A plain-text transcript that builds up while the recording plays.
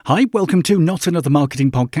Hi, welcome to Not Another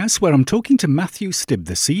Marketing Podcast, where I'm talking to Matthew Stibbe,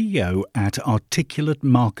 the CEO at Articulate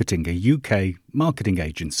Marketing, a UK marketing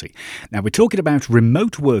agency. Now, we're talking about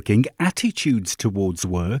remote working, attitudes towards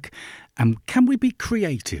work, and can we be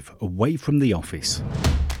creative away from the office?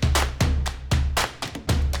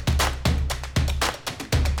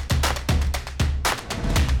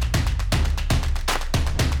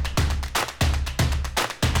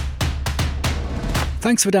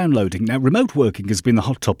 Thanks for downloading. Now, remote working has been the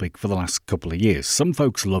hot topic for the last couple of years. Some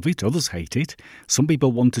folks love it, others hate it. Some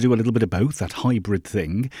people want to do a little bit of both, that hybrid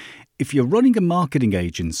thing. If you're running a marketing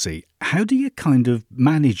agency, how do you kind of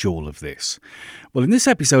manage all of this? Well, in this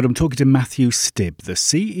episode, I'm talking to Matthew Stibbe, the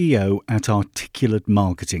CEO at Articulate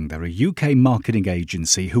Marketing. They're a UK marketing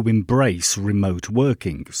agency who embrace remote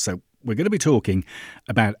working. So we're going to be talking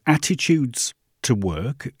about attitudes to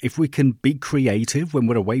work, if we can be creative when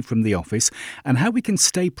we're away from the office, and how we can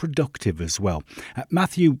stay productive as well.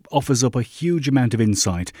 Matthew offers up a huge amount of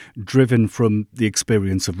insight driven from the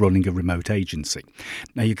experience of running a remote agency.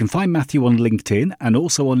 Now, you can find Matthew on LinkedIn and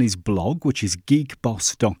also on his blog, which is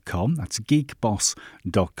geekboss.com. That's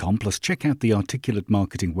geekboss.com. Plus, check out the Articulate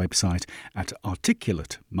Marketing website at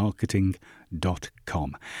articulatemarketing.com.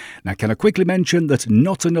 Now, can I quickly mention that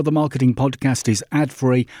Not Another Marketing Podcast is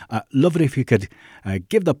ad-free? Love it if you could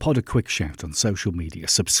give the pod a quick shout on social media.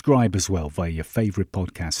 Subscribe as well via your favourite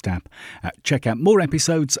podcast app. Check out more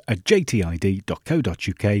episodes at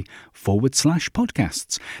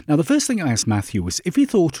jtid.co.uk/podcasts. Now, the first thing I asked Matthew was if he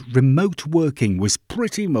thought remote working was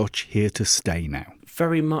pretty much here to stay now.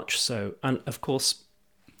 Very much so. And of course,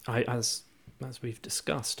 as we've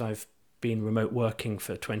discussed, I've been remote working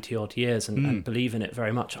for 20 odd years and believe in it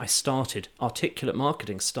very much. Articulate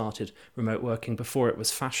Marketing started remote working before it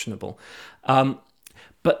was fashionable.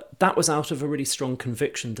 But that was out of a really strong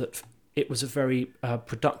conviction that it was a very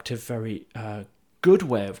productive, very good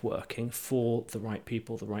way of working for the right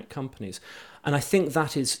people, the right companies. And I think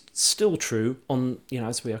that is still true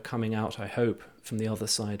as we are coming out, I hope, from the other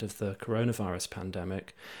side of the coronavirus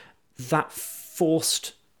pandemic. That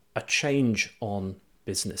forced a change on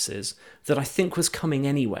businesses that I think was coming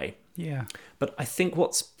anyway. Yeah. But I think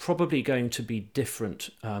what's probably going to be different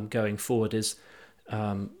going forward is,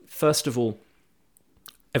 first of all,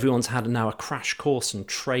 everyone's had now a crash course and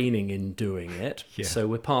training in doing it. Yeah. So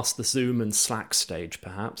we're past the Zoom and Slack stage,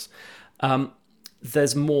 perhaps.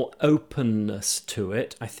 There's more openness to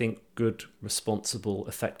it. I think good, responsible,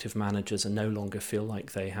 effective managers no longer feel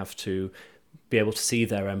like they have to be able to see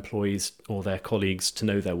their employees or their colleagues to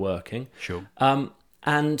know they're working. Sure.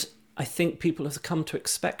 And I think people have come to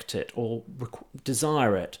expect it or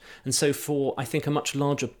desire it. And so for, I think, a much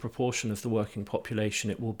larger proportion of the working population,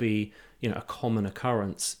 it will be, a common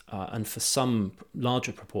occurrence. And for some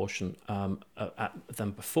larger proportion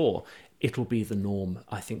than before, it will be the norm.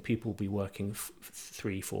 I think people will be working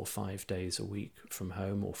 3, 4, 5 days a week from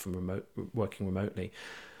home or from working remotely.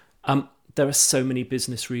 There are so many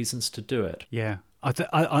business reasons to do it. Yeah.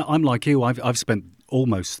 I'm like you. I've spent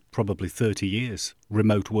almost probably 30 years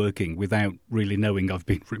remote working without really knowing I've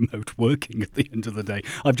been remote working at the end of the day.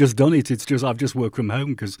 I've just done it. I've just worked from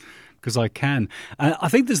home because I can. I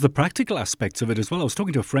think there's the practical aspects of it as well. I was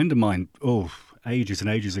talking to a friend of mine, ages and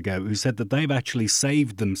ages ago, who said that they've actually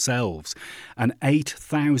saved themselves an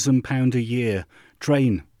 £8,000 a year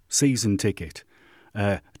train season ticket,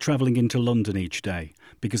 travelling into London each day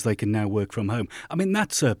because they can now work from home. I mean,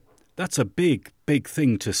 that's a big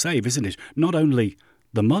thing to save, isn't it? Not only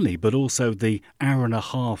the money, but also the hour and a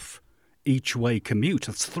half each way commute.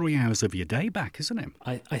 That's 3 hours of your day back, isn't it?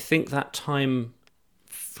 I think that time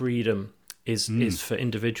freedom is for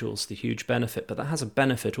individuals the huge benefit, but that has a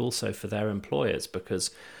benefit also for their employers,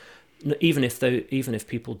 because even if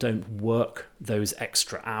people don't work those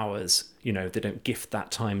extra hours, they don't gift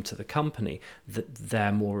that time to the company, that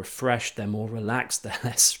they're more refreshed, they're more relaxed, they're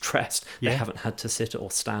less stressed. Yeah. They haven't had to sit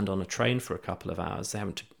or stand on a train for a couple of hours. They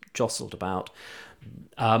haven't jostled about.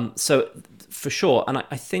 So for sure, and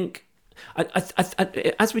I think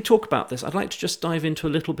as we talk about this, I'd like to just dive into a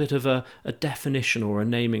little bit of a definition or a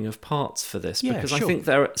naming of parts for this, because sure. I think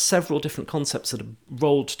there are several different concepts that are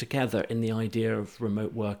rolled together in the idea of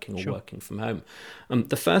remote working or working from home.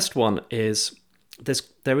 The first one is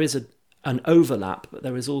there is an overlap, but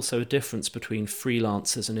there is also a difference between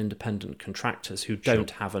freelancers and independent contractors who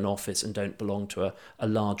don't have an office and don't belong to a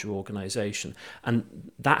larger organisation.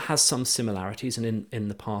 And that has some similarities. And in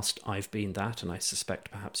the past, I've been that, and I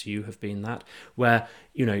suspect perhaps you have been that, where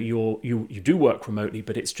you do work remotely,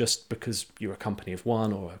 but it's just because you're a company of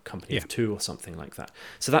one or a company of two or something like that.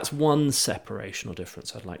 So that's one separation or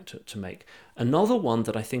difference I'd like to make. Another one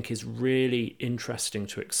that I think is really interesting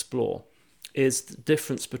to explore is the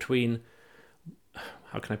difference between,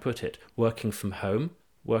 how can I put it, working from home,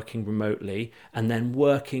 working remotely, and then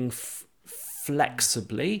working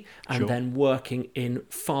flexibly, and Sure. then working in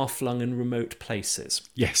far-flung and remote places.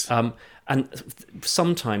 Yes. And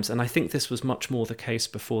sometimes, and I think this was much more the case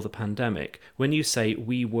before the pandemic, when you say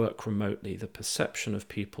we work remotely, the perception of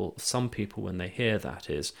people, some people when they hear that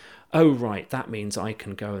is, oh, right, that means I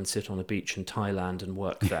can go and sit on a beach in Thailand and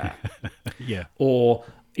work there. Yeah. Or,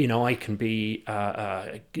 I can be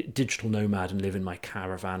a digital nomad and live in my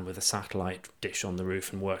caravan with a satellite dish on the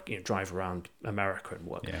roof and work, drive around America and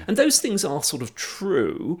work. Yeah. And those things are sort of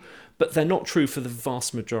true, but they're not true for the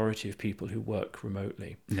vast majority of people who work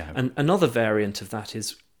remotely. No. And another variant of that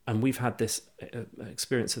is, and we've had this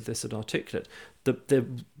experience of this at Articulate, the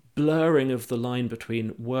blurring of the line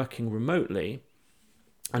between working remotely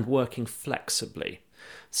and working flexibly.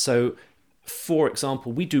 So, for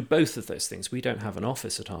example, we do both of those things. We don't have an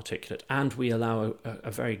office at Articulate, and we allow a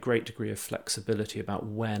very great degree of flexibility about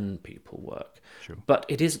when people work. Sure. But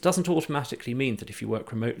it doesn't automatically mean that if you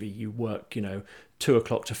work remotely, you work, 2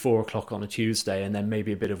 o'clock to 4 o'clock on a Tuesday, and then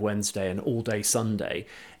maybe a bit of Wednesday and all day Sunday.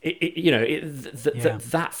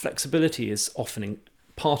 That flexibility is often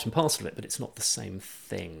part and parcel of it, but it's not the same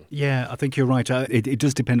thing. Yeah, I think you're right. It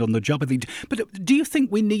does depend on the job, I think. But do you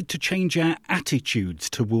think we need to change our attitudes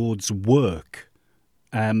towards work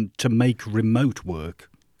to make remote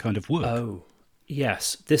work kind of work? Oh,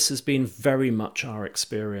 yes. This has been very much our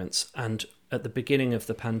experience. And at the beginning of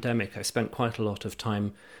the pandemic, I spent quite a lot of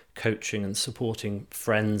time coaching and supporting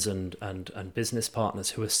friends and business partners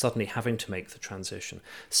who are suddenly having to make the transition.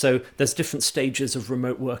 So there's different stages of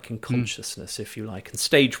remote working consciousness, if you like. And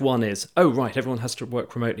stage one is, oh, right, everyone has to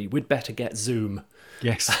work remotely. We'd better get Zoom.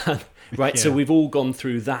 Yes. Right. Yeah. So we've all gone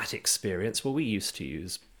through that experience. Well, we used to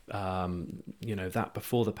use that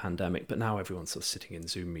before the pandemic, but now everyone's sort of sitting in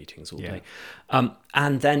Zoom meetings all day.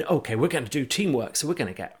 And then, okay, we're going to do teamwork. So we're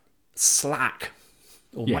going to get Slack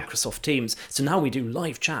or Microsoft Teams. So now we do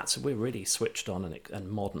live chats. So we're really switched on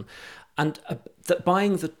and modern. And that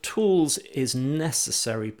buying the tools is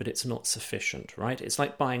necessary, but it's not sufficient, right? It's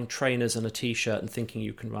like buying trainers and a T-shirt and thinking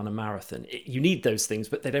you can run a marathon. You need those things,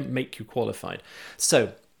 but they don't make you qualified.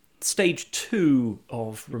 So stage 2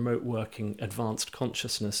 of remote working advanced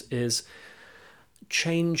consciousness is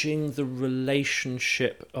changing the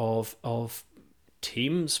relationship of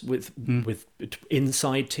teams with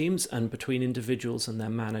inside teams and between individuals and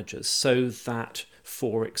their managers, so that,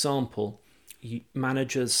 for example,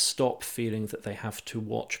 managers stop feeling that they have to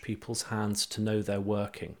watch people's hands to know they're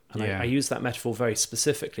working. And I use that metaphor very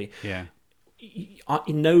specifically. Yeah.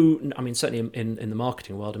 Certainly in the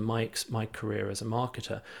marketing world, in my career as a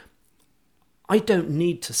marketer, I don't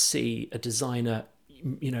need to see a designer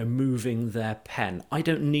moving their pen. I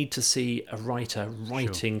don't need to see a writer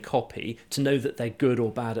writing copy to know that they're good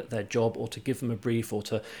or bad at their job, or to give them a brief, or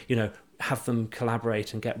to, have them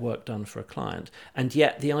collaborate and get work done for a client. And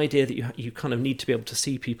yet the idea that you kind of need to be able to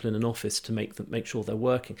see people in an office to make sure they're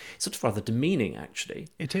working, it's sort of rather demeaning, actually.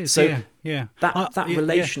 It is. So yeah. That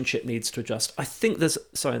relationship needs to adjust. I think there's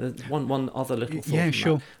one other little thought. Yeah,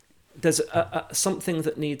 sure. There's something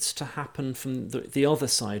that needs to happen from the other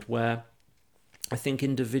side, where I think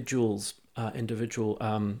individual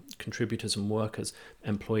contributors and workers,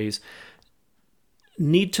 employees,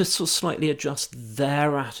 need to sort of slightly adjust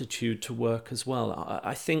their attitude to work as well.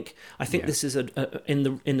 I think this is in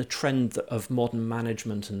the trend of modern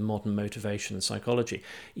management and modern motivation and psychology.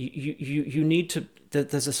 You need to.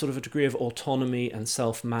 There's a sort of a degree of autonomy and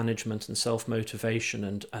self-management and self-motivation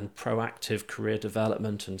and proactive career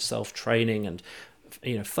development and self-training and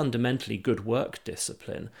fundamentally good work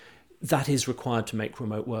discipline that is required to make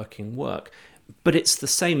remote working work. But it's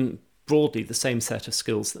broadly the same set of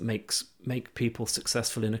skills that make people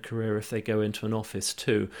successful in a career if they go into an office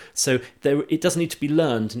too. So it does need to be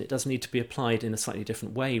learned, and it does need to be applied in a slightly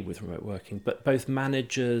different way with remote working. But both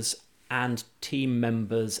managers and team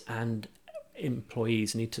members and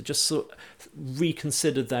employees need to just sort of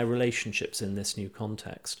reconsider their relationships in this new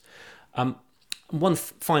context. One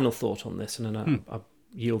final thought on this, and then I'll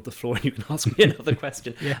yield the floor and you can ask me another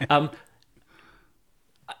question.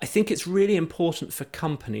 I think it's really important for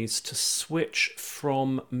companies to switch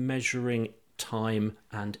from measuring time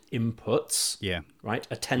and inputs, right?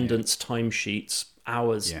 Attendance, timesheets,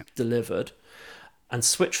 hours delivered, and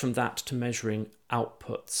switch from that to measuring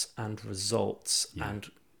outputs and results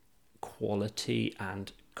and quality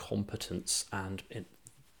and competence and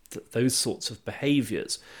those sorts of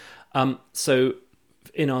behaviours. So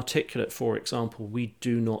in Articulate, for example, we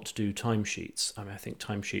do not do timesheets. I think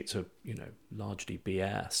timesheets are, largely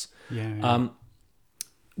BS.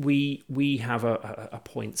 we have a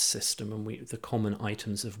points system, and the common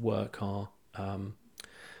items of work are.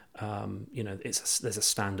 There's a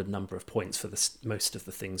standard number of points for most of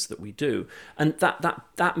the things that we do, and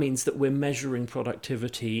that means that we're measuring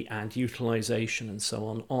productivity and utilization and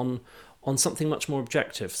so on something much more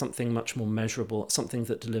objective, something much more measurable, something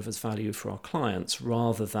that delivers value for our clients,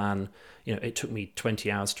 rather than, it took me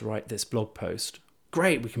 20 hours to write this blog post.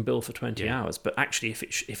 Great, we can bill for 20 hours, but actually if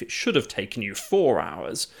it should have taken you 4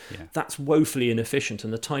 hours, that's woefully inefficient,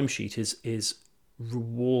 and the timesheet is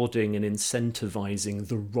rewarding and incentivizing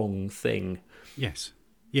the wrong thing. Yes.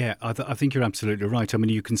 Yeah, I think you're absolutely right. I mean,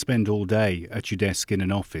 you can spend all day at your desk in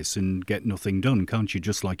an office and get nothing done, can't you?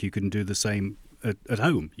 Just like you can do the same at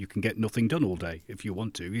home. You can get nothing done all day if you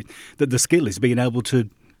want to. The skill is being able to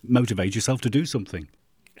motivate yourself to do something.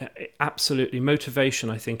 Absolutely. Motivation,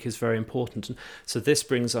 I think, is very important. And so this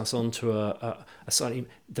brings us on to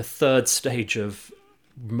the third stage of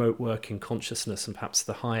remote working consciousness, and perhaps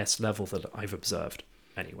the highest level that I've observed.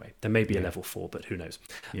 Anyway, there may be a level 4, but who knows?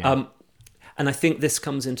 Yeah. And I think this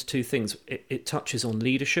comes into two things. It touches on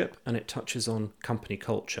leadership, and it touches on company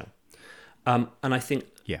culture. And I think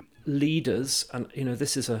leaders, and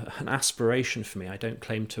this is an aspiration for me. I don't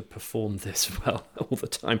claim to perform this well all the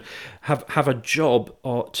time. Have a job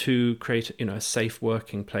to create a safe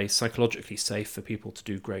working place, psychologically safe for people to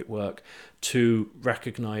do great work, to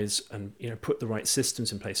recognize and put the right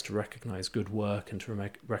systems in place to recognize good work and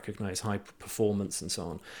to recognize high performance and so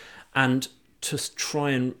on, and to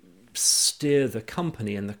try and steer the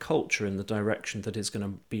company and the culture in the direction that is going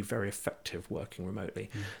to be very effective working remotely.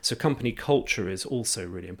 So company culture is also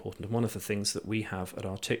really important. And one of the things that we have at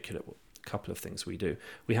Articulate, a couple of things we do,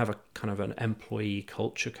 we have a kind of an employee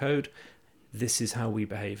culture code. This is how we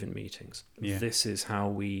behave in meetings. Yeah. This is how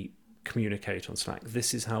we communicate on Slack.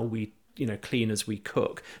 This is how we clean as we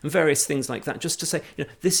cook, and various things like that, just to say,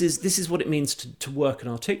 this is what it means to work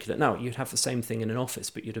and Articulate. Now, you'd have the same thing in an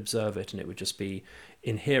office, but you'd observe it and it would just be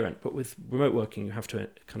inherent. But with remote working, you have to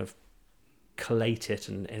kind of collate it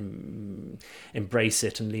and embrace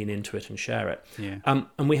it and lean into it and share it. Yeah.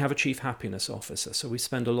 And we have a chief happiness officer, so we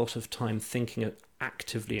spend a lot of time thinking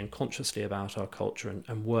actively and consciously about our culture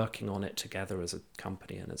and working on it together as a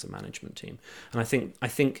company and as a management team. And I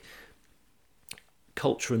think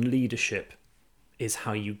culture and leadership is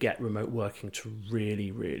how you get remote working to really,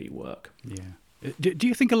 really work. Yeah. Do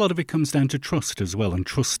you think a lot of it comes down to trust as well, and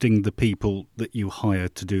trusting the people that you hire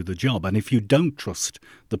to do the job? And if you don't trust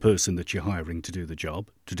the person that you're hiring to do the job,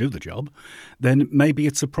 then maybe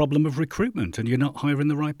it's a problem of recruitment and you're not hiring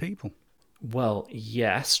the right people. Well,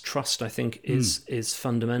 yes, trust I think is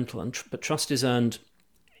fundamental, but trust is earned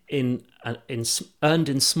in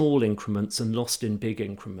small increments and lost in big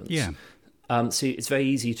increments. Yeah. So it's very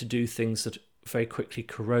easy to do things that very quickly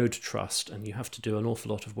corrode trust, and you have to do an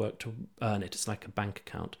awful lot of work to earn it. It's like a bank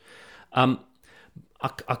account.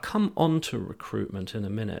 I'll come on to recruitment in a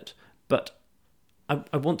minute, but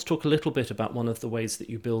I want to talk a little bit about one of the ways that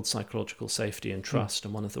you build psychological safety and trust,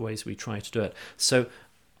 and one of the ways we try to do it. So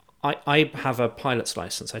I have a pilot's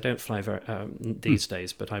license. I don't fly these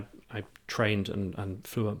days, but I trained and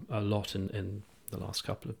flew a lot in the last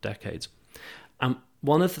couple of decades.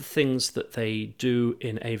 One of the things that they do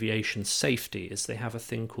in aviation safety is they have a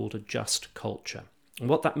thing called a just culture. And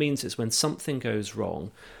what that means is when something goes wrong,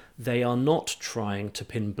 they are not trying to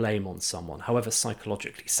pin blame on someone, however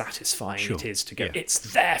psychologically satisfying it is to go, it's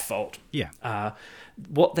their fault. Yeah.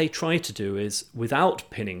 What they try to do is, without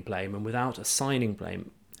pinning blame and without assigning blame,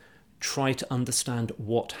 try to understand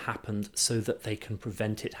what happened so that they can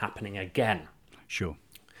prevent it happening again. Sure.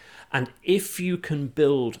 And if you can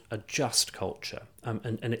build a just culture, and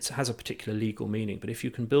it has a particular legal meaning, but if you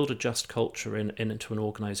can build a just culture into an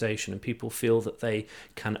organization and people feel that they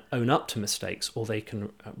can own up to mistakes, or they can,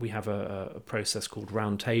 we have a process called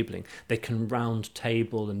round tabling, they can round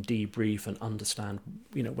table and debrief and understand,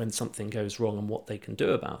 when something goes wrong and what they can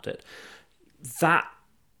do about it.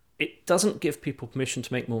 It doesn't give people permission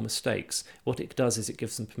to make more mistakes. What it does is it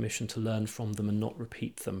gives them permission to learn from them and not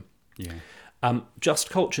repeat them. Yeah.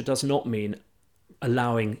 Just culture does not mean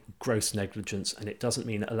allowing gross negligence, and it doesn't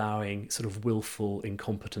mean allowing sort of willful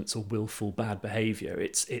incompetence or willful bad behaviour.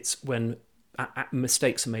 It's when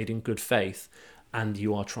mistakes are made in good faith and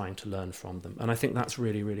you are trying to learn from them. And I think that's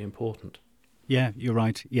really, really important. Yeah, you're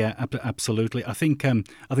right. Yeah, absolutely. I think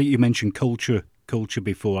you mentioned culture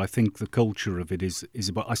before. I think the culture of it is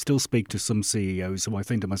about. I still speak to some CEOs who I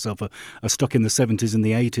think to myself are stuck in the 70s and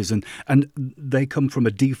the 80s, and they come from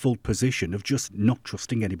a default position of just not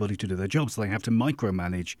trusting anybody to do their jobs. They have to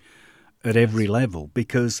micromanage at every level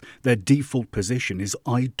because their default position is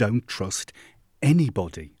I don't trust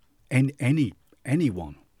anybody,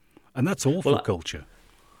 anyone. And that's awful culture.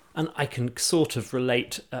 And I can sort of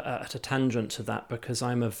relate at a tangent to that because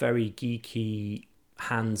I'm a very geeky,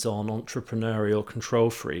 hands-on, entrepreneurial control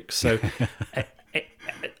freak. So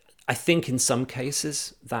I think in some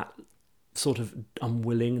cases that sort of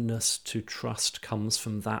unwillingness to trust comes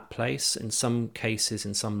from that place. In some cases,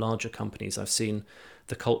 in some larger companies, I've seen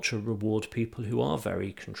the culture reward people who are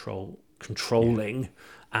very controlling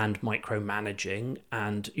and micromanaging,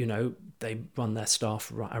 and they run their staff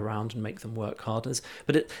around and make them work harder.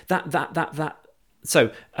 But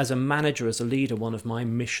so as a manager, as a leader, one of my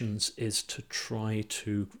missions is to try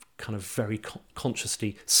to kind of very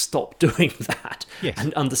consciously stop doing that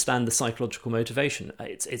and understand the psychological motivation.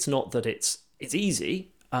 It's not that it's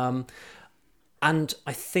easy, and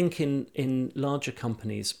I think in larger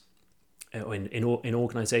companies, or in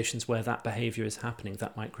organizations where that behavior is happening,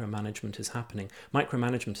 that micromanagement is happening.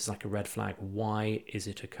 Micromanagement is like a red flag. Why is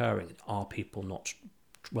it occurring? Are people not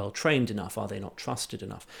well trained enough? Are they not trusted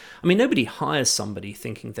enough? I mean, nobody hires somebody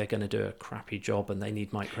thinking they're going to do a crappy job and they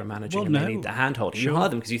need micromanaging they need the hand-holding. Sure. You hire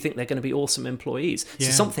them because you think they're going to be awesome employees. Yeah.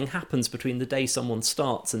 So something happens between the day someone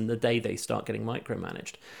starts and the day they start getting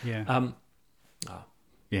micromanaged.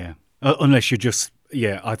 Unless you just,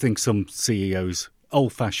 I think some CEOs,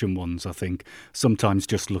 old-fashioned ones, I think, sometimes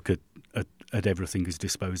just look at everything as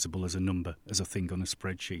disposable, as a number, as a thing on a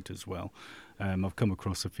spreadsheet as well. I've come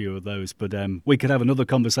across a few of those, but we could have another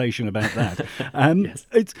conversation about that. Yes.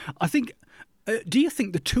 Do you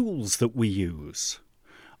think the tools that we use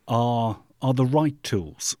are the right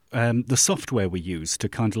tools? The software we use to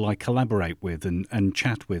kind of like collaborate with and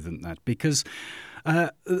chat with and that? Because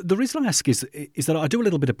the reason I ask is that I do a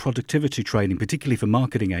little bit of productivity training, particularly for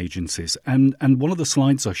marketing agencies, and one of the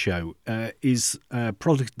slides I show is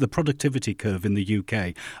the productivity curve in the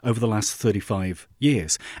UK over the last 35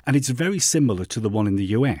 years, and it's very similar to the one in the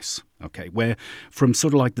US. Okay, where from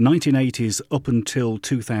sort of like the 1980s up until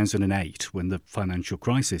 2008, when the financial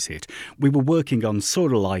crisis hit, we were working on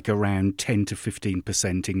sort of like around 10 to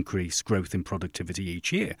 15% increase growth in productivity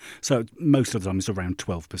each year. So most of the time it's around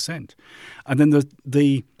 12%. And then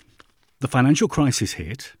the financial crisis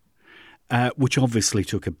hit, which obviously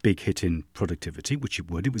took a big hit in productivity, which it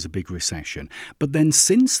would. It was a big recession. But then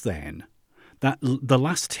since then, that the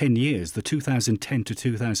last 10 years, the 2010 to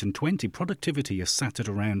 2020, productivity has sat at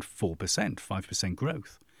around 4%, 5%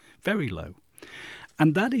 growth. Very low.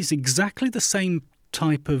 And that is exactly the same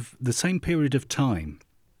period of time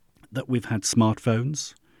that we've had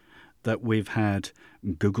smartphones, that we've had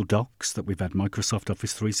Google Docs, that we've had Microsoft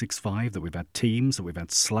Office 365, that we've had Teams, that we've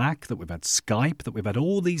had Slack, that we've had Skype, that we've had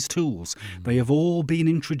all these tools. Mm. They have all been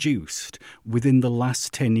introduced within the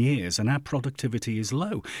last 10 years, and our productivity is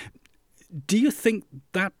low. Do you think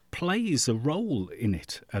that plays a role in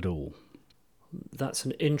it at all? That's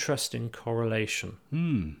an interesting correlation.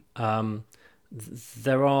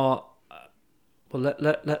 There are...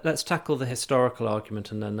 let's tackle the historical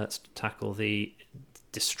argument and then let's tackle the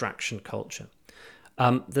distraction culture.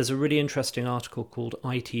 There's a really interesting article called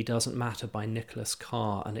IT Doesn't Matter by Nicholas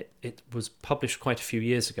Carr, and it was published quite a few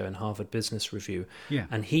years ago in Harvard Business Review. Yeah.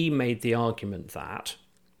 And he made the argument that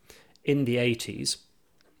in the 80s,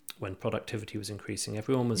 when productivity was increasing,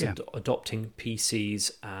 everyone was adopting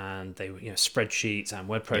PCs and they were, spreadsheets and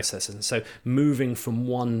word processors. Yeah. And so moving from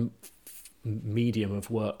one medium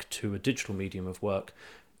of work to a digital medium of work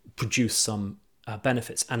produced some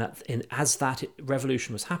benefits. And as that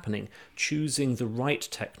revolution was happening, choosing the right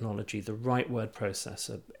technology, the right word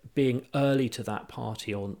processor, being early to that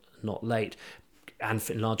party or not late, and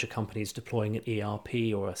for larger companies deploying an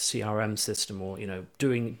ERP or a CRM system or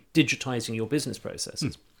digitizing your business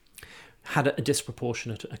processes. Had a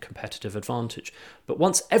disproportionate competitive advantage. But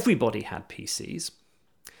once everybody had PCs,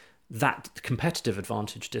 that competitive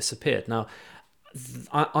advantage disappeared. Now,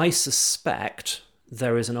 I suspect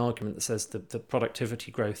there is an argument that says that the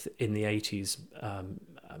productivity growth in the 80s,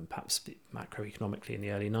 perhaps macroeconomically in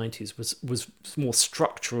the early 90s, was more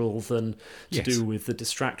structural than to do with the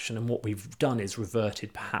distraction. And what we've done is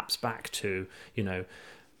reverted perhaps back to,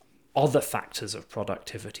 other factors of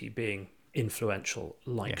productivity being influential,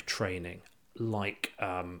 like training, like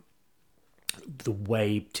the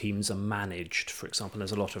way teams are managed. For example,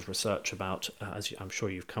 there's a lot of research about, as I'm sure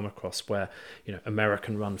you've come across, where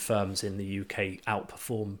American-run firms in the UK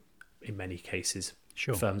outperform, in many cases,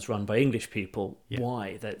 firms run by English people. Yeah.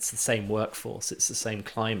 Why? That's the same workforce, it's the same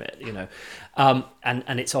climate,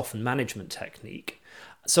 and it's often management technique.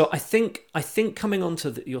 So I think coming on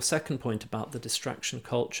to your second point about the distraction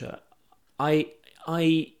culture,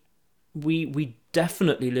 we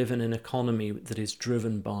definitely live in an economy that is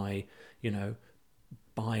driven by,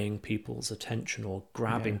 buying people's attention or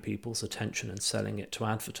grabbing people's attention and selling it to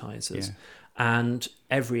advertisers. Yeah. And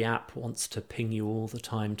every app wants to ping you all the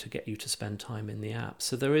time to get you to spend time in the app.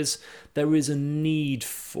 So there is a need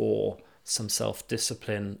for some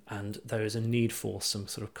self-discipline, and there is a need for some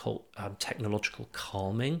sort of technological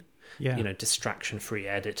calming. Yeah. Distraction-free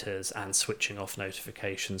editors and switching off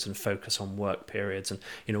notifications and focus on work periods,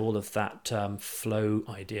 and all of that flow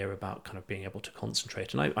idea about kind of being able to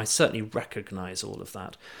concentrate. And I certainly recognise all of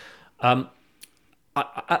that.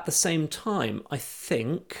 At the same time, I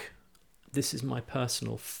think, this is my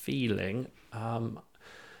personal feeling,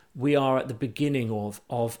 we are at the beginning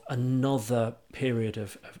of another period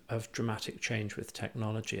of dramatic change with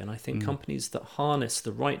technology. And I think companies that harness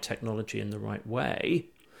the right technology in the right way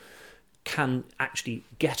can actually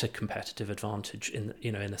get a competitive advantage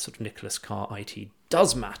in a sort of Nicholas Carr IT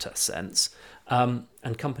does matter sense, and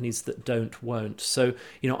companies that don't won't. So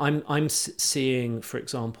I'm seeing, for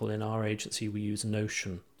example, in our agency we use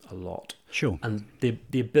Notion a lot. Sure. And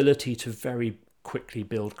the ability to very quickly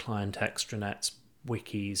build client extranets,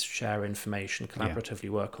 wikis, share information, collaboratively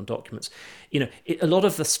work on documents. A lot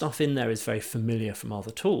of the stuff in there is very familiar from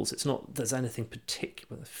other tools. It's not there's anything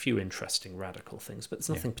particular, a few interesting radical things, but there's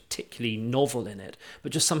nothing particularly novel in it.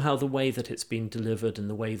 But just somehow the way that it's been delivered and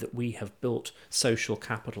the way that we have built social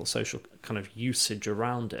capital, social kind of usage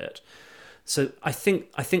around it. So I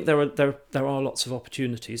think there are lots of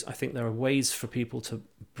opportunities. I think there are ways for people to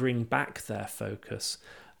bring back their focus,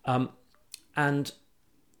 and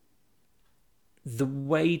the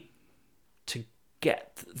way to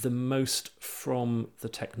get the most from the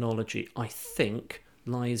technology, I think,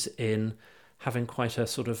 lies in having quite a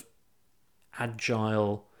sort of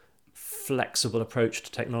agile, flexible approach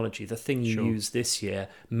to technology. The thing you use this year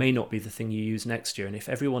may not be the thing you use next year. And if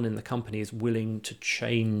everyone in the company is willing to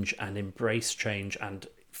change and embrace change, and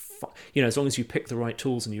as long as you pick the right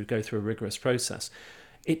tools and you go through a rigorous process,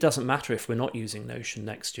 it doesn't matter if we're not using Notion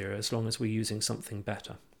next year, as long as we're using something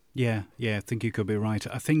better. Yeah, I think you could be right.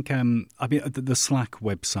 I think, the Slack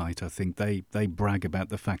website, I think they brag about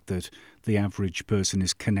the fact that the average person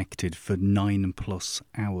is connected for 9+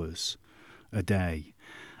 hours a day.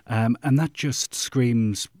 And that just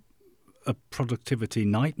screams a productivity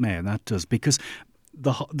nightmare, that does, because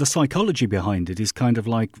the psychology behind it is kind of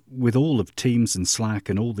like with all of Teams and Slack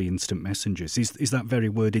and all the instant messengers is that very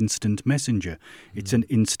word instant messenger. It's an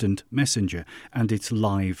instant messenger, and it's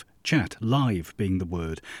live chat, live being the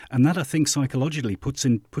word. And that, I think, psychologically puts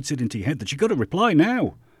it into your head that you've got to reply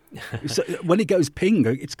now. So when it goes ping,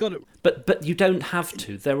 it's got to... But you don't have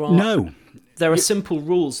to. There are simple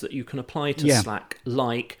rules that you can apply to Slack,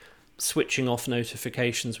 like switching off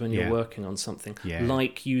notifications when you're working on something,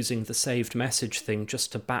 like using the saved message thing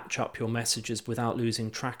just to batch up your messages without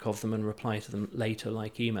losing track of them and reply to them later,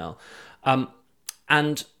 like email.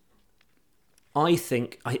 And I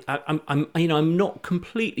think I'm not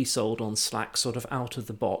completely sold on Slack sort of out of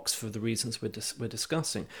the box for the reasons we're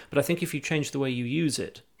discussing. But I think if you change the way you use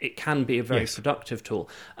it, it can be a very productive tool.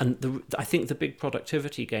 And I think the big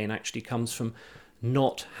productivity gain actually comes from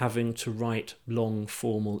not having to write long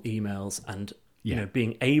formal emails and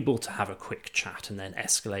being able to have a quick chat and then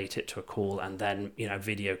escalate it to a call and then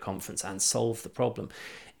video conference and solve the problem.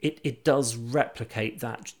 It does replicate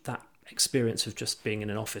that experience of just being in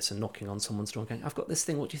an office and knocking on someone's door and going, I've got this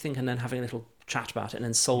thing, what do you think? And then having a little chat about it and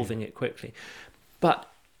then solving it quickly. But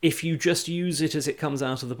if you just use it as it comes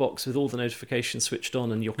out of the box with all the notifications switched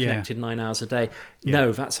on and you're connected 9 hours a day,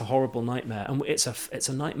 no, that's a horrible nightmare. And it's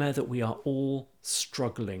a nightmare that we are all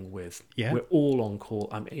struggling with. We're all on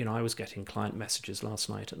call. I was getting client messages last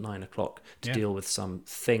night at 9:00 to deal with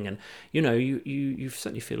something, and you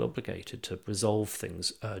certainly feel obligated to resolve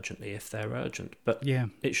things urgently if they're urgent. But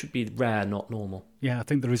it should be rare, not normal. Yeah, I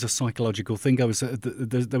think there is a psychological thing. There was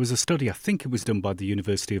a study, I think it was done by the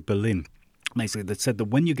University of Berlin, basically, that said that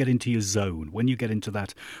when you get into your zone, when you get into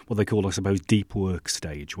that, what they call, I suppose, deep work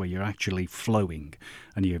stage, where you're actually flowing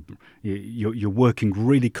and you're working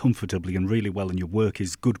really comfortably and really well and your work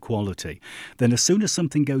is good quality, then as soon as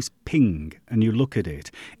something goes ping and you look at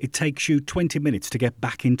it, it takes you 20 minutes to get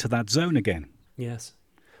back into that zone again. Yes.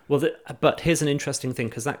 Well, but here's an interesting thing,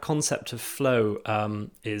 because that concept of flow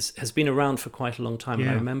has been around for quite a long time. And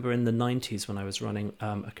I remember in the 90s when I was running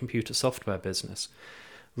a computer software business,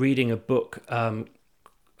 reading a book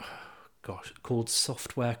called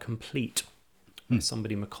Software Complete by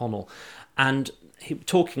somebody McConnell, and he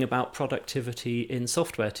talking about productivity in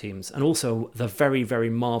software teams, and also the very, very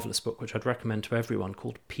marvellous book, which I'd recommend to everyone,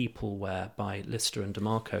 called Peopleware by Lister and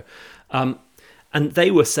DeMarco. And they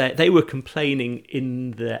were complaining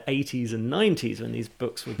in the 80s and 90s when these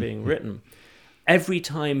books were being written every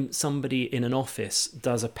time somebody in an office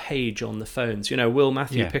does a page on the phones, will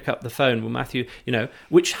Matthew pick up the phone? Will Matthew,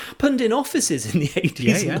 which happened in offices in the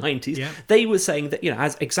 80s and 90s. They were saying that,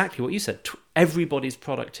 as exactly what you said, everybody's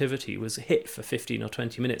productivity was hit for 15 or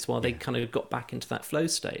 20 minutes while they kind of got back into that flow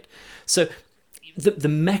state. So the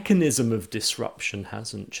mechanism of disruption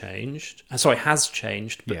hasn't changed. Has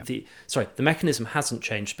changed, but the mechanism hasn't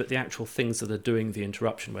changed, but the actual things that are doing the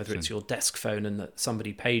interruption, whether it's your desk phone and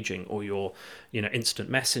somebody paging or your, instant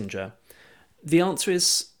messenger, the answer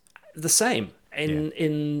is the same.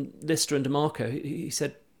 In Lister and DeMarco, he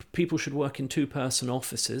said people should work in 2-person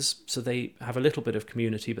offices so they have a little bit of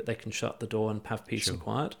community, but they can shut the door and have peace and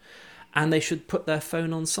quiet. And they should put their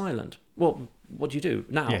phone on silent. Well, what do you do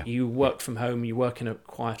now? You work from home, you work in a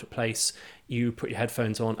quieter place, you put your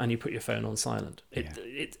headphones on and you put your phone on silent.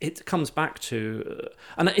 It comes back to,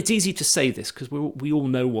 and it's easy to say this because we all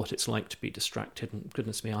know what it's like to be distracted, and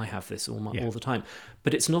goodness me, I have this all the time.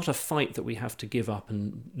 But it's not a fight that we have to give up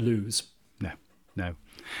and lose. No.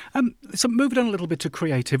 So moving on a little bit to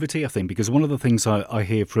creativity, I think, because one of the things I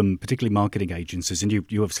hear from particularly marketing agencies, and you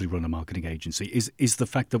obviously run a marketing agency, is the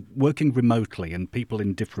fact that working remotely and people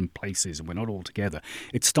in different places and we're not all together,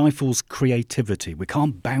 it stifles creativity. We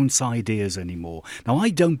can't bounce ideas anymore. Now, I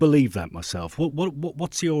don't believe that myself.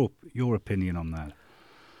 What's your opinion on that?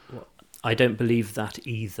 Well, I don't believe that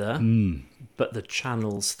either, but the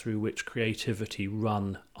channels through which creativity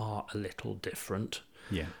run are a little different.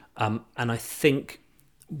 Yeah. And I think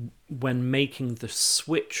when making the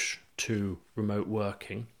switch to remote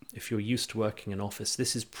working, if you're used to working in office,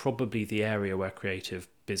 this is probably the area where creative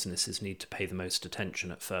businesses need to pay the most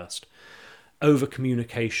attention at first. Over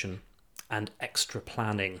communication and extra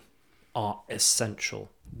planning are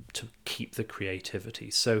essential to keep the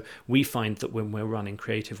creativity. So we find that when we're running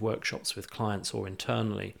creative workshops with clients or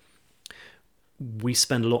internally, we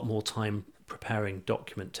spend a lot more time preparing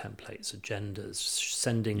document templates, agendas,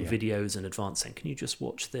 sending videos in advance saying, can you just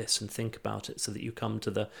watch this and think about it so that you come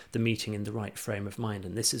to the meeting in the right frame of mind,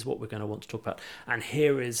 and this is what we're going to want to talk about, and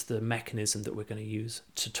here is the mechanism that we're going to use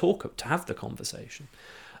to have the conversation.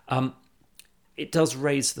 It does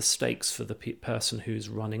raise the stakes for the person who's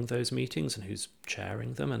running those meetings and who's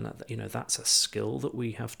chairing them, and that's a skill that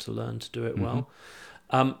we have to learn to do it well.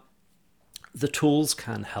 The tools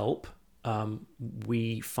can help.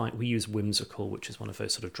 We use Whimsical, which is one of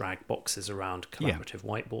those sort of drag boxes around collaborative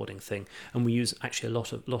whiteboarding thing, and we use actually a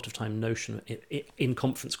lot of time Notion in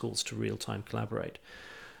conference calls to real time collaborate.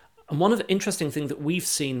 And one of the interesting things that we've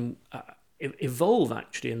seen evolve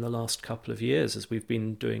actually in the last couple of years as we've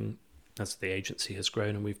been doing, as the agency has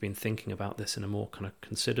grown and we've been thinking about this in a more kind of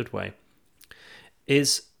considered way,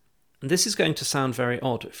 is, and this is going to sound very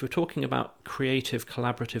odd, if we're talking about creative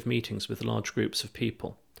collaborative meetings with large groups of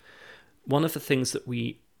people, one of the things that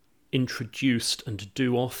we introduced and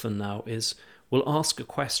do often now is we'll ask a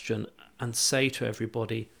question and say to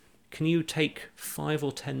everybody, can you take 5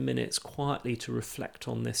 or 10 minutes quietly to reflect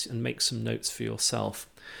on this and make some notes for yourself?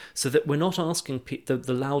 So that we're not asking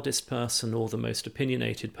the loudest person or the most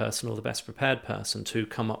opinionated person or the best prepared person to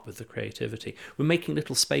come up with the creativity. We're making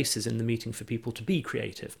little spaces in the meeting for people to be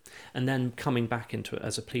creative and then coming back into it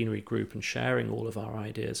as a plenary group and sharing all of our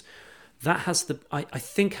ideas. That has I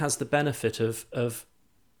think has the benefit of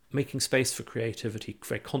making space for creativity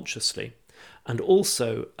very consciously, and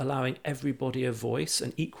also allowing everybody a voice,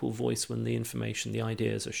 an equal voice when the information, the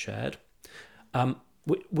ideas are shared,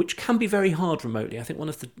 which can be very hard remotely. I think one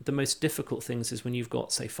of the most difficult things is when you've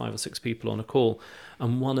got, say, 5 or 6 people on a call,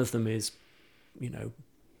 and one of them is,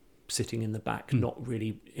 sitting in the back, not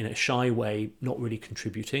really in a shy way, not really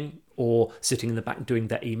contributing, or sitting in the back doing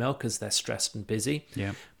their email because they're stressed and busy.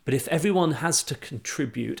 Yeah. But if everyone has to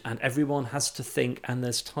contribute and everyone has to think and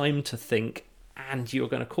there's time to think and you're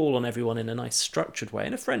going to call on everyone in a nice structured way,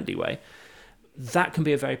 in a friendly way, that can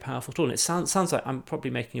be a very powerful tool. And it sounds like I'm probably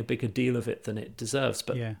making a bigger deal of it than it deserves,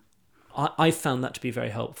 but I found that to be very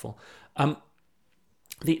helpful.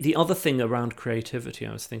 The other thing around creativity,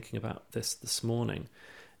 I was thinking about this morning,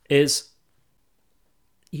 is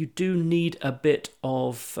you do need a bit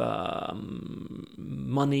of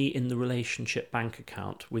money in the relationship bank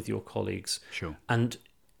account with your colleagues. Sure. And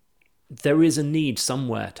there is a need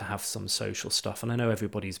somewhere to have some social stuff. And I know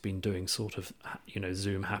everybody's been doing sort of,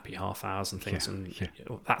 Zoom happy half hours and things,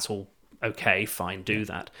 that's all okay, fine, do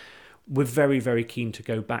that. We're very, very keen to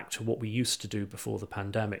go back to what we used to do before the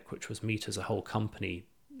pandemic, which was meet as a whole company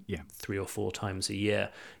 3 or 4 times a year.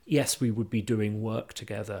 Yes, we would be doing work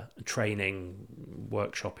together, training,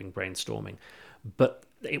 workshopping, brainstorming, but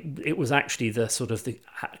it was actually the sort of the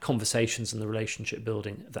conversations and the relationship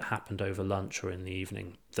building that happened over lunch or in the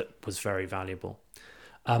evening that was very valuable.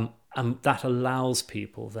 And that allows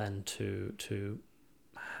people then to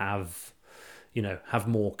have, have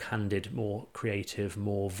more candid, more creative,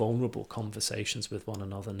 more vulnerable conversations with one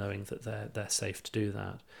another, knowing that they're safe to do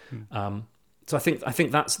that. So I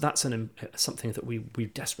think that's something that we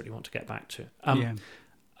desperately want to get back to.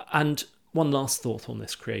 And one last thought on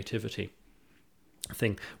this creativity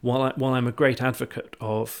thing. While I'm a great advocate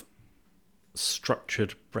of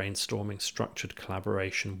structured brainstorming, structured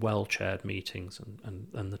collaboration, well-chaired meetings,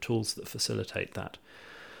 and the tools that facilitate that,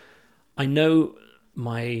 I know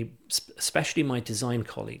especially my design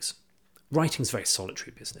colleagues, writing's a very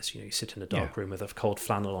solitary business. You sit in a dark room with a cold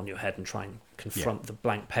flannel on your head and try and confront the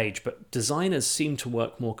blank page. But designers seem to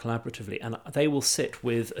work more collaboratively, and they will sit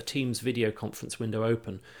with a Teams video conference window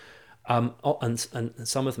open. And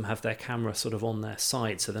some of them have their camera sort of on their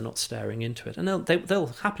side, so they're not staring into it. And they'll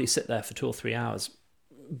happily sit there for 2 or 3 hours,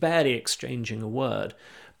 barely exchanging a word,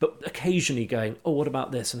 but occasionally going, "Oh, what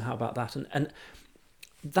about this? And how about that?" And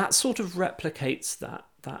that sort of replicates that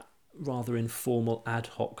rather informal ad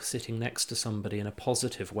hoc sitting next to somebody in a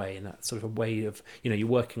positive way, in that sort of a way of, you're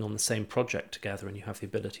working on the same project together and you have the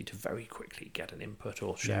ability to very quickly get an input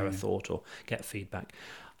or share a thought or get feedback.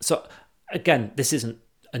 So again, this isn't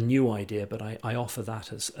a new idea, but I offer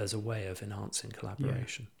that as a way of enhancing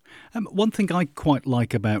collaboration. One thing I quite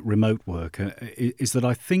like about remote work is that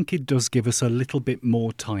I think it does give us a little bit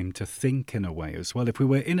more time to think in a way as well. If we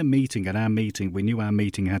were in a meeting and we knew our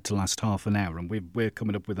meeting had to last half an hour and we're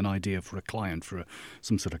coming up with an idea for a client for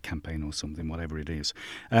some sort of campaign or something, whatever it is,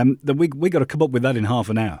 then we got to come up with that in half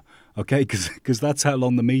an hour. Okay, because that's how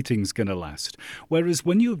long the meeting's going to last. Whereas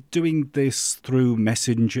when you're doing this through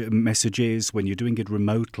messages, when you're doing it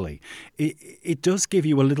remotely, it does give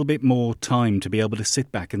you a little bit more time to be able to sit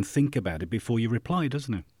back and think about it before you reply,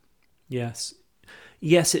 doesn't it?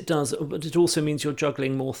 Yes, it does. But it also means you're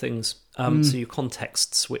juggling more things. So you're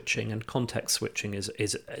context switching, and context switching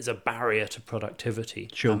is a barrier to productivity.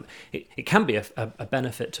 Sure. It can be a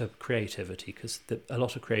benefit to creativity, because a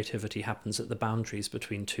lot of creativity happens at the boundaries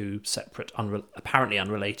between two separate, apparently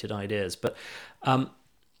unrelated ideas. But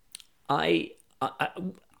I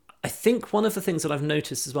think one of the things that I've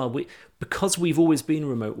noticed as well, because we've always been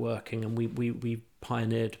remote working and we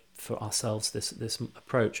pioneered for ourselves this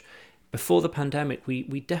approach. Before the pandemic,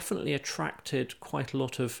 we definitely attracted quite a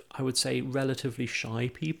lot of, I would say, relatively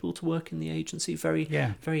shy people to work in the agency. Very,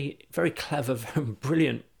 very clever,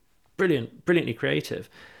 very brilliantly creative.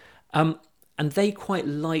 And they quite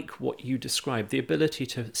like what you described, the ability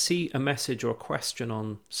to see a message or a question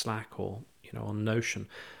on Slack or on Notion,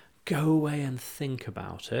 go away and think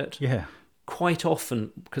about it. Yeah. Quite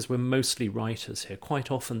often, because we're mostly writers here,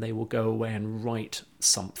 quite often they will go away and write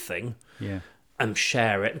something. Yeah. And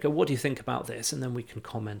share it and go, what do you think about this? And then we can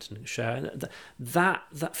comment and share. And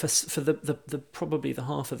that for the probably the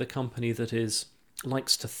half of the company that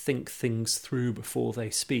likes to think things through before they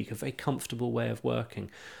speak, a very comfortable way of working.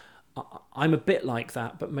 I'm a bit like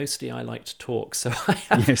that, but mostly I like to talk. So I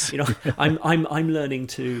have, I'm learning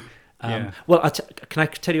to. Well, can I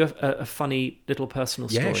tell you a funny little personal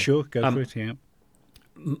story? Yeah, sure, go for it. Yeah.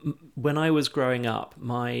 When I was growing up,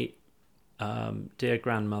 my dear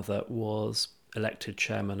grandmother was elected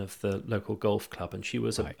chairman of the local golf club, and she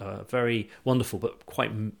was a very wonderful but quite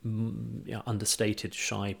understated,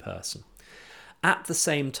 shy person. At the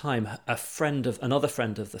same time, another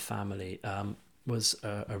friend of the family was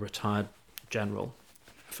a retired general,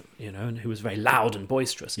 and who was very loud and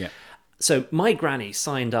boisterous. Yeah. So my granny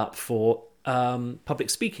signed up for public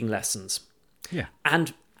speaking lessons. Yeah.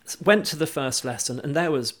 And went to the first lesson, and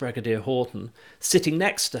there was Brigadier Horton sitting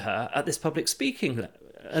next to her at this public speaking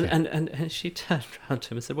and she turned around to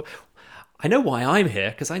him and said, "Well, I know why I'm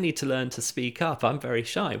here, because I need to learn to speak up. I'm very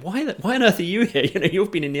shy. Why on earth are you here?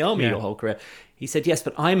 You've been in the army your whole career." He said, "Yes,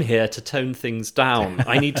 but I'm here to tone things down.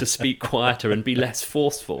 I need to speak quieter and be less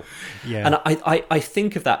forceful." Yeah. And I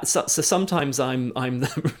think of that. So sometimes I'm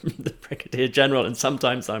the Brigadier General, and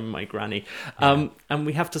sometimes I'm my granny. And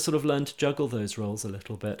we have to sort of learn to juggle those roles a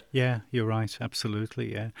little bit. Yeah, you're right.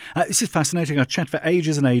 Absolutely, yeah. This is fascinating. I'd chat for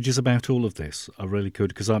ages and ages about all of this. I really could,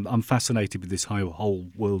 because I'm fascinated with this whole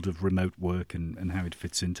world of remote work and how it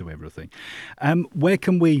fits into everything. Where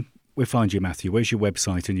can we find you, Matthew? Where's your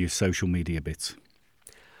website and your social media bits?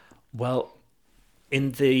 Well,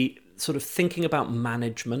 in the sort of thinking about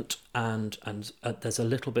management and there's a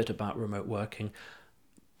little bit about remote working,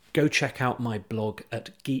 go check out my blog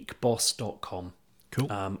at geekboss.com.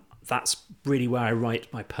 Cool. That's really where I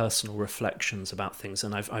write my personal reflections about things,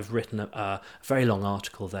 and I've written a very long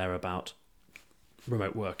article there about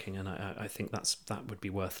remote working, and I think that would be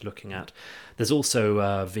worth looking at. There's also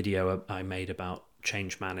a video I made about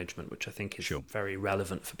change management, which I think is Sure. very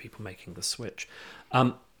relevant for people making the switch.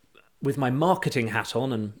 With my marketing hat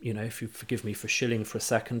on, and if you forgive me for shilling for a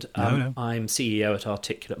second, No. I'm CEO at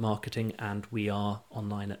Articulate Marketing, and we are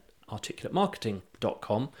online at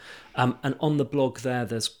articulatemarketing.com. And on the blog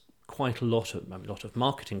there's quite a lot of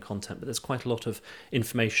marketing content, but there's quite a lot of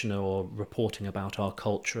information or reporting about our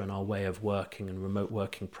culture and our way of working and remote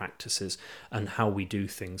working practices, and how we do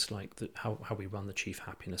things like how we run the Chief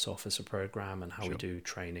Happiness Officer program, and how we do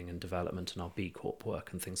training and development and our B Corp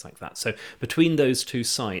work and things like that. So between those two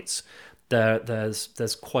sites,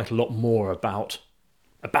 there's quite a lot more about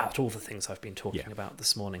all the things I've been talking about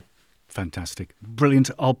this morning. Fantastic. Brilliant.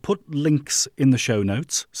 I'll put links in the show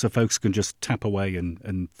notes so folks can just tap away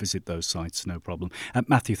and visit those sites, no problem.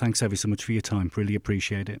 Matthew, thanks ever so much for your time. Really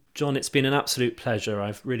appreciate it. John, it's been an absolute pleasure.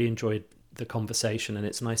 I've really enjoyed the conversation, and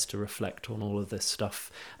it's nice to reflect on all of this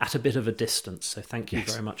stuff at a bit of a distance. So thank you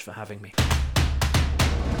very much for having me.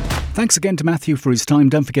 Thanks again to Matthew for his time.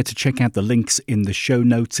 Don't forget to check out the links in the show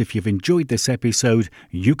notes. If you've enjoyed this episode,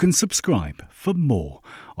 you can subscribe for more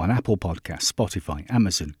on Apple Podcasts, Spotify,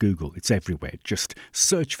 Amazon, Google. It's everywhere. Just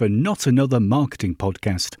search for Not Another Marketing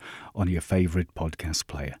Podcast on your favourite podcast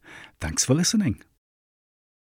player. Thanks for listening.